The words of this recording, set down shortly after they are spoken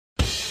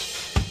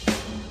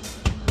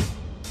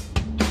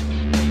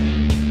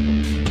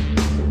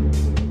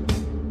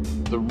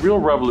real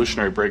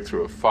revolutionary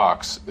breakthrough of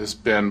Fox has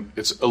been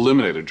it's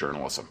eliminated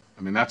journalism.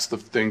 I mean, that's the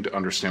thing to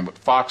understand. What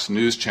Fox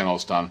News Channel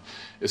has done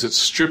is it's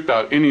stripped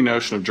out any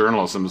notion of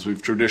journalism as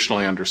we've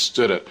traditionally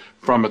understood it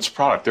from its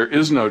product. There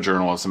is no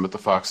journalism at the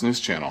Fox News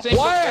Channel.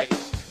 What?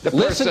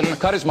 Listen,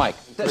 cut his mic.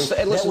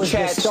 Listen,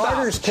 Chad,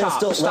 stop.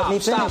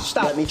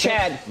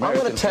 Chad, I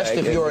want to test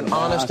if you're an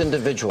honest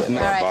individual. All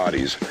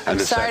right. I'm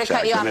sorry to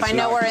cut you off. I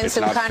know we're in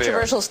some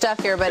controversial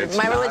stuff here, but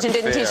my religion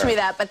didn't teach me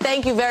that. But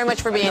thank you very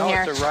much for being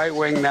here. It's a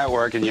right-wing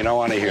network, and you don't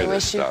want to hear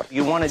this stuff.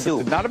 You want to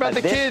do. It's not about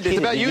the kid. It's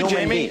about you,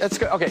 Jamie. Let's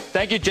go. Okay.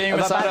 Thank you, Jamie.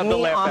 Let's sign up the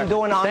left. I'm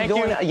doing.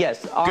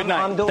 Yes. Good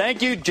night.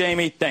 Thank you,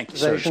 Jamie. Thank you,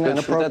 sir.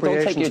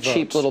 Don't take your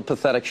cheap little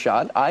pathetic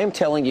shot. I am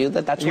telling you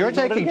that's what you're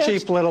taking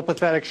cheap little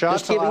pathetic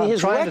shots. Just giving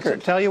his record. To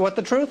tell you what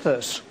the truth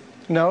is.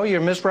 No,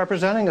 you're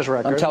misrepresenting his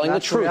record. I'm telling the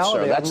truth,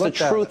 sir. That's the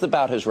truth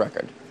about his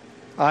record.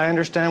 I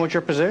understand what your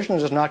position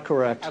is not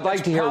correct. I'd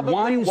like to hear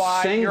one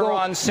single... you're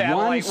on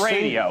satellite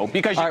radio,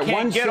 because you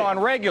can't get on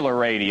regular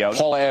radio.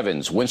 Paul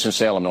Evans,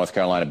 Winston-Salem, North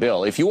Carolina.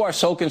 Bill, if you are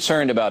so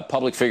concerned about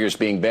public figures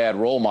being bad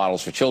role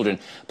models for children,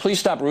 please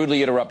stop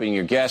rudely interrupting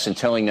your guests and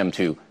telling them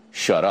to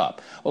shut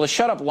up. Well, the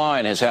shut-up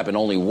line has happened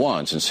only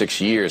once in 6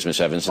 years, Miss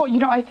Evans. Well,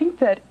 I think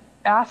that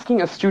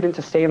asking a student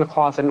to stay in the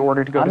closet in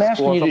order to go to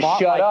school is a lot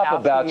like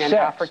asking an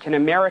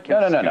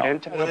African-American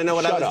student. Want to know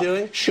what I was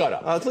doing? Shut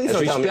up. Please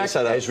don't tell me to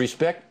shut up. As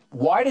respect,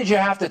 why did you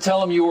have to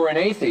tell him you were an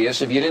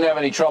atheist if you didn't have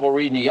any trouble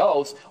reading the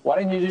oath? Why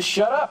didn't you just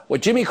shut up?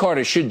 What Jimmy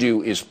Carter should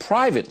do is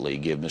privately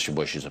give Mr.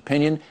 Bush his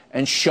opinion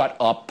and shut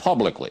up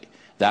publicly.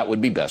 That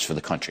would be best for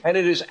the country. And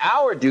it is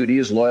our duty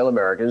as loyal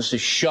Americans to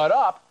shut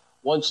up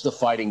once the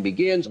fighting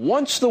begins.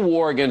 Once the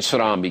war against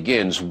Saddam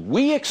begins,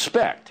 we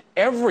expect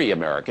every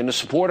American to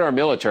support our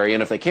military,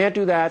 and if they can't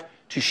do that,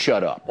 to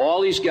shut up.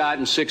 All he's got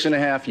in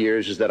 6.5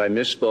 years is that I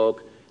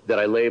misspoke, that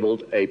I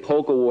labeled a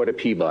polka war to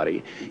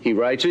Peabody. He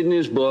writes it in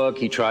his book.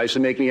 He tries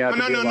to make me out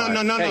to be a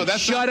liar. No, that's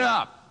shut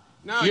up.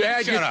 No, you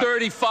had your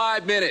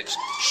 35 minutes.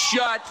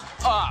 Shut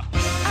up.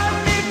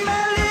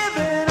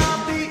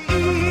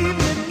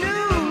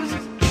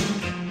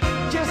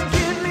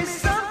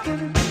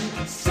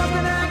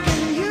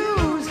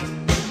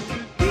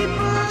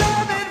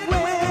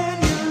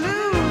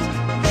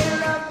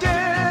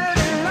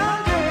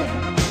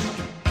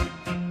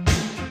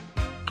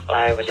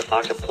 I was a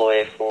Fox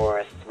employee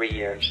for 3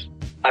 years.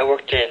 I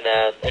worked in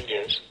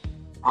news.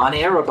 On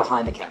air or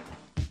behind the camera?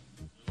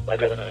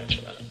 I'd rather not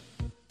answer that.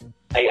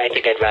 I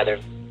think I'd rather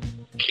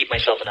keep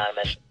myself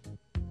anonymous.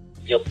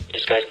 You'll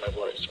disguise my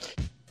voice.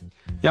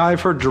 Yeah,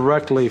 I've heard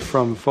directly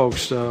from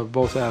folks,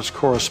 both as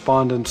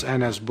correspondents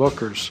and as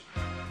bookers,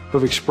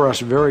 who've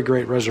expressed very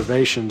great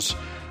reservations,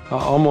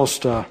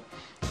 almost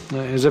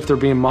as if they're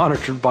being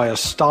monitored by a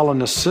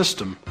Stalinist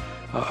system,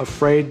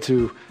 afraid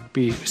to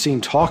be seen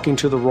talking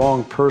to the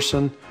wrong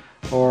person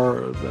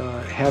or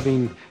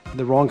having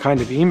the wrong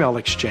kind of email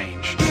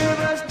exchange.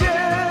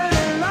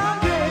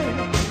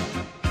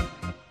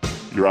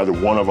 You're either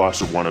one of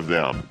us or one of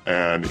them.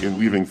 And in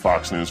leaving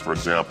Fox News, for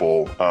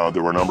example,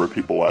 there were a number of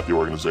people at the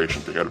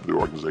organization, the head of the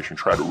organization,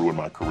 tried to ruin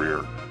my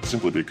career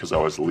simply because I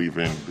was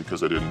leaving,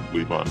 because I didn't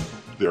leave on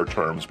their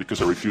terms,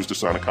 because I refused to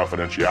sign a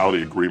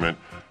confidentiality agreement.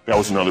 That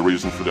was another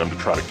reason for them to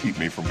try to keep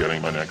me from getting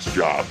my next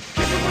job.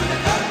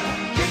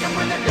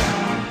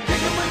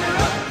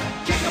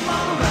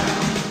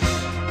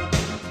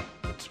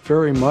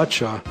 Very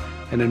much an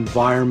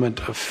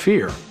environment of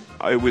fear.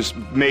 It was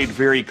made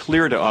very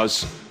clear to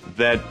us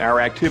that our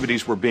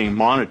activities were being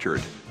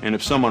monitored, and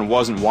if someone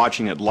wasn't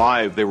watching it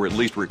live, they were at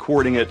least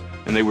recording it,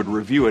 and they would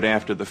review it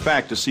after the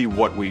fact to see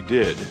what we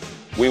did.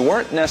 We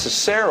weren't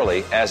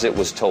necessarily, as it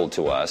was told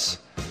to us,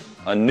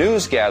 a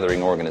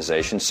news-gathering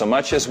organization so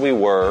much as we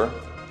were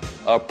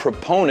a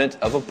proponent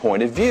of a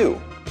point of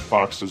view.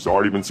 Fox has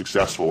already been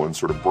successful in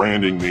sort of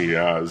branding me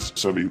as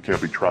somebody who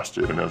can't be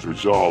trusted, and as a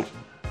result,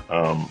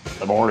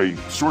 I'm already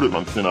sort of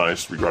on thin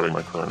ice regarding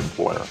my current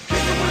employer.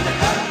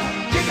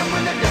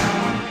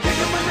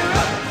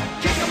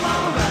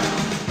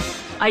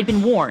 I'd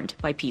been warned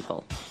by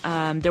people.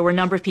 There were a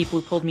number of people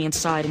who pulled me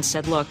inside and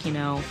said, look, I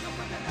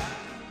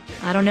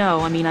don't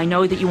know. I mean, I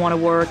know that you want to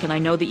work and I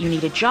know that you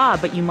need a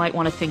job, but you might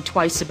want to think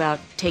twice about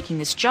taking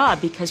this job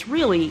because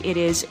really it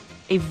is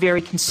a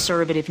very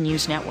conservative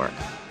news network.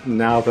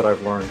 Now that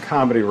I've learned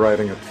comedy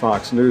writing at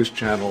Fox News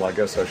Channel, I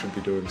guess I should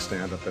be doing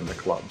stand-up in the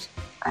clubs.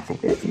 I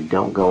think that if you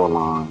don't go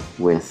along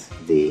with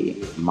the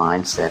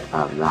mindset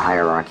of the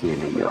hierarchy in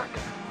New York,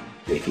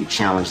 if you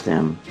challenge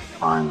them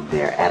on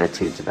their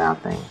attitudes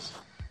about things,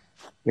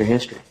 your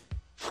history.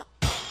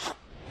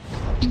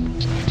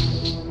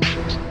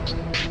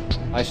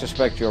 I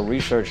suspect your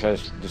research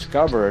has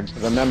discovered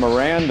the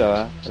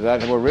memoranda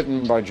that were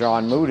written by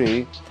John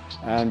Moody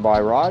and by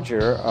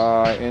Roger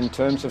in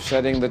terms of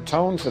setting the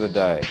tone for the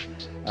day.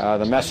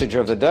 The message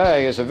of the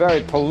day is a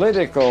very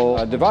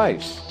political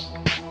device.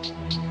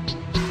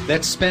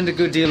 Let's spend a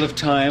good deal of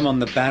time on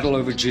the battle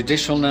over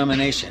judicial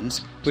nominations,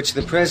 which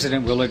the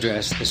president will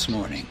address this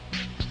morning.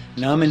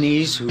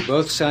 Nominees who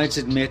both sides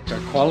admit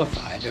are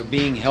qualified are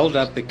being held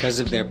up because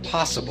of their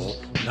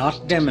possible,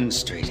 not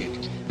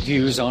demonstrated,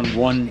 views on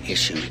one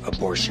issue,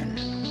 abortion.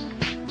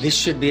 This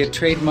should be a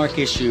trademark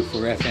issue for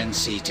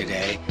FNC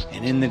today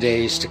and in the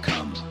days to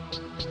come.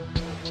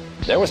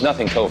 There was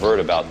nothing covert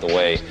about the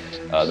way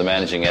the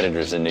managing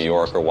editors in New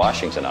York or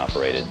Washington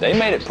operated. They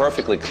made it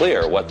perfectly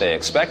clear what they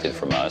expected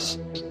from us.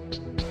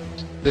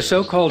 The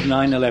so-called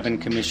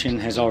 9/11 Commission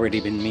has already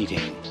been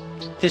meeting.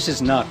 This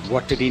is not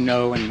what did he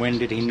know and when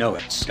did he know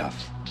it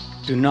stuff.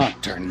 Do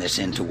not turn this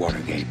into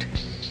Watergate.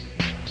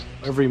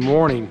 Every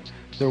morning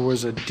there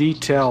was a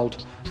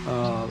detailed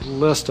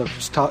list of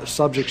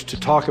subjects to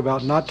talk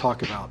about, not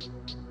talk about.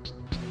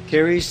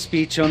 Kerry's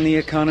speech on the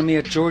economy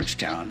at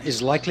Georgetown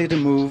is likely to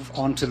move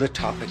onto the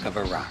topic of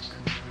Iraq.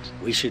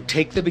 We should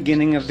take the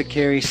beginning of the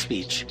Kerry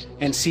speech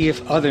and see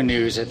if other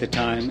news at the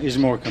time is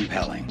more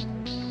compelling.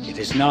 It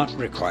is not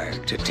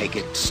required to take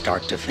it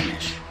start to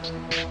finish.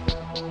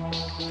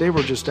 They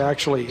were just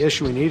actually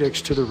issuing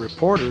edicts to the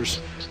reporters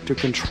to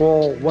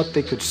control what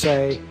they could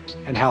say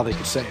and how they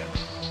could say it.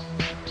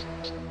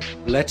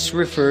 Let's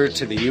refer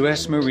to the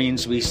U.S.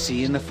 Marines we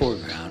see in the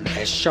foreground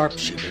as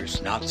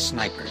sharpshooters, not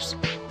snipers,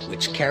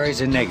 which carries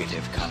a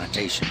negative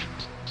connotation.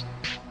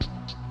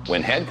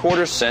 When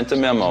headquarters sent a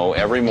memo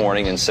every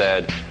morning and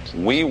said,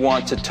 we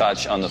want to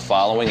touch on the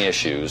following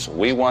issues,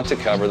 we want to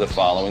cover the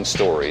following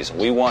stories,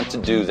 we want to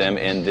do them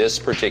in this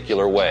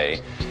particular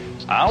way,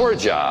 our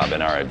job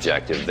and our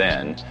objective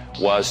then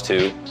was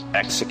to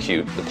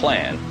execute the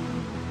plan.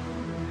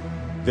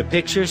 The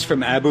pictures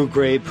from Abu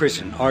Ghraib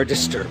prison are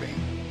disturbing.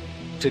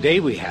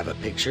 Today we have a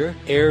picture,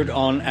 aired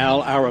on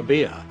Al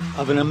Arabiya,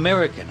 of an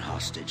American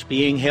hostage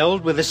being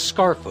held with a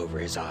scarf over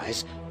his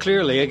eyes,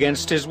 clearly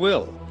against his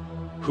will.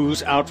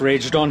 Who's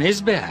outraged on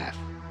his behalf?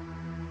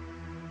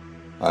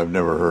 I've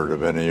never heard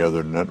of any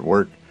other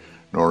network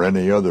nor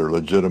any other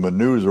legitimate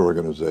news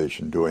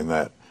organization doing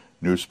that,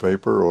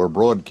 newspaper or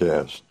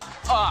broadcast.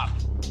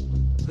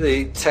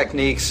 The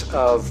techniques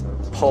of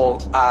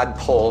odd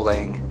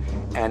polling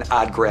and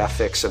odd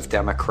graphics of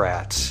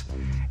Democrats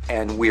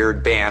and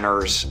weird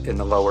banners in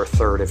the lower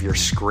third of your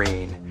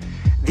screen.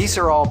 These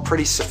are all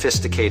pretty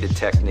sophisticated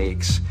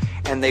techniques,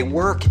 and they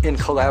work in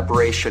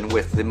collaboration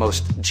with the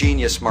most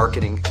genius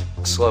marketing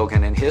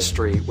slogan in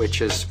history,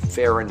 which is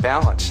fair and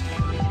balanced.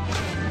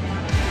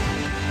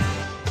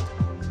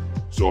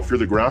 So if you're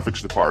the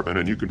graphics department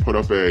and you can put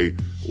up a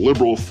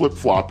liberal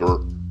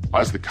flip-flopper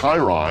as the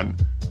chyron,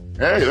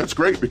 hey, that's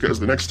great, because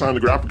the next time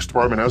the graphics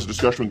department has a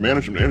discussion with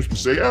management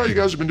say, oh, you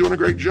guys have been doing a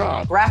great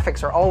job.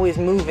 Graphics are always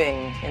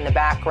moving in the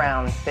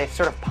background. They've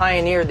sort of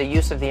pioneered the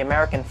use of the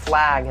American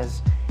flag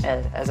as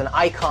an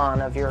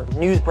icon of your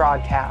news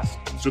broadcast.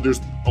 So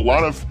there's a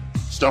lot of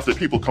stuff that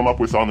people come up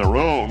with on their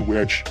own,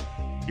 which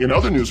in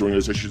other news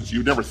organizations,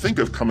 you'd never think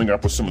of coming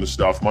up with some of the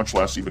stuff, much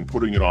less even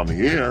putting it on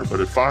the air. But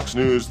at Fox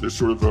News, there's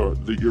sort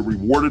of you're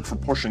rewarded for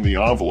pushing the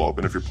envelope.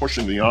 And if you're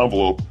pushing the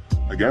envelope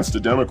against a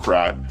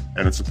Democrat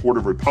and in support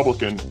of a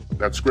Republican,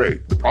 that's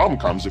great. The problem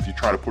comes if you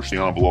try to push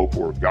the envelope,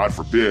 or God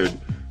forbid,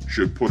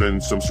 should put in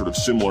some sort of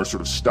similar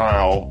sort of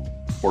style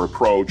or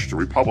approach to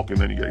Republican,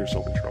 then you get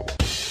yourself in trouble.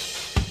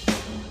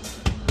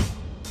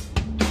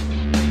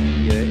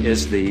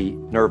 Is the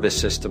nervous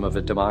system of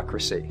a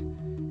democracy.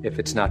 If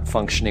it's not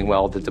functioning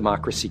well, the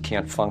democracy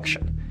can't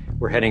function.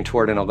 We're heading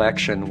toward an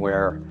election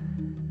where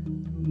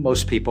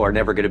most people are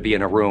never going to be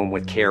in a room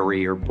with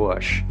Kerry or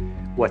Bush.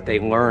 What they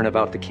learn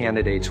about the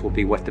candidates will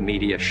be what the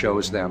media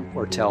shows them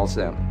or tells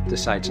them,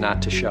 decides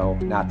not to show,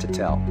 not to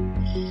tell.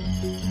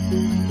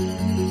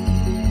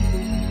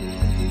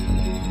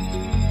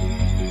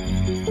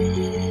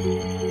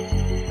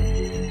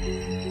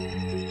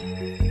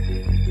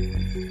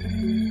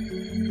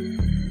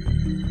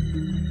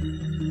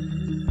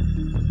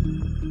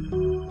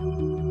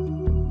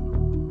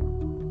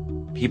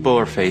 People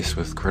are faced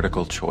with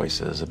critical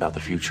choices about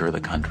the future of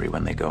the country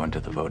when they go into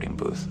the voting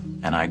booth.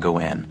 And I go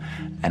in,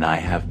 and I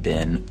have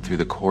been, through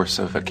the course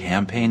of a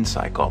campaign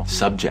cycle,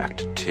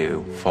 subject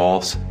to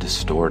false,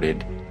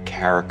 distorted,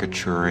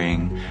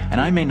 caricaturing, and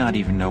I may not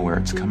even know where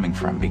it's coming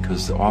from,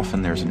 because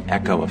often there's an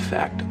echo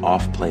effect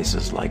off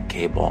places like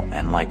cable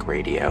and like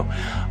radio,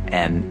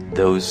 and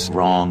those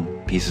wrong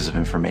pieces of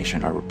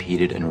information are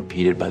repeated and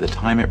repeated. By the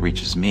time it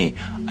reaches me,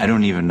 I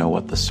don't even know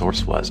what the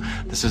source was.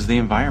 This is the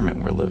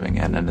environment we're living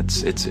in, and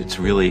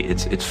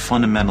it's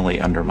fundamentally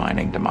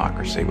undermining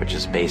democracy, which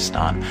is based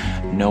on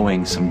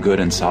knowing some good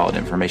and solid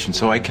information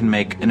so I can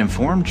make an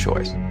informed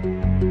choice.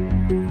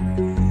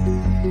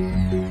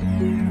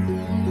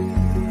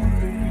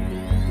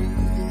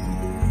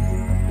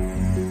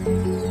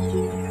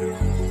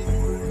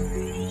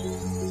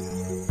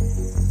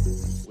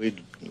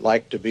 We'd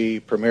like to be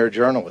premier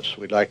journalists.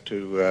 We'd like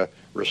to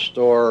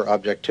restore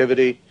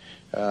objectivity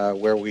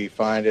where we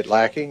find it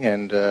lacking,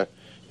 and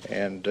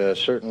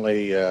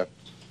certainly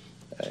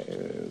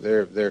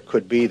there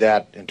could be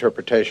that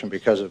interpretation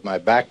because of my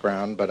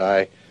background, but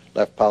I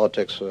left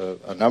politics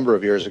a number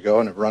of years ago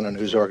and have run a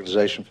news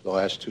organization for the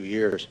last 2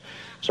 years.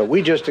 So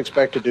we just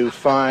expect to do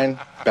fine,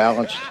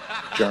 balanced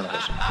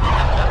journalism.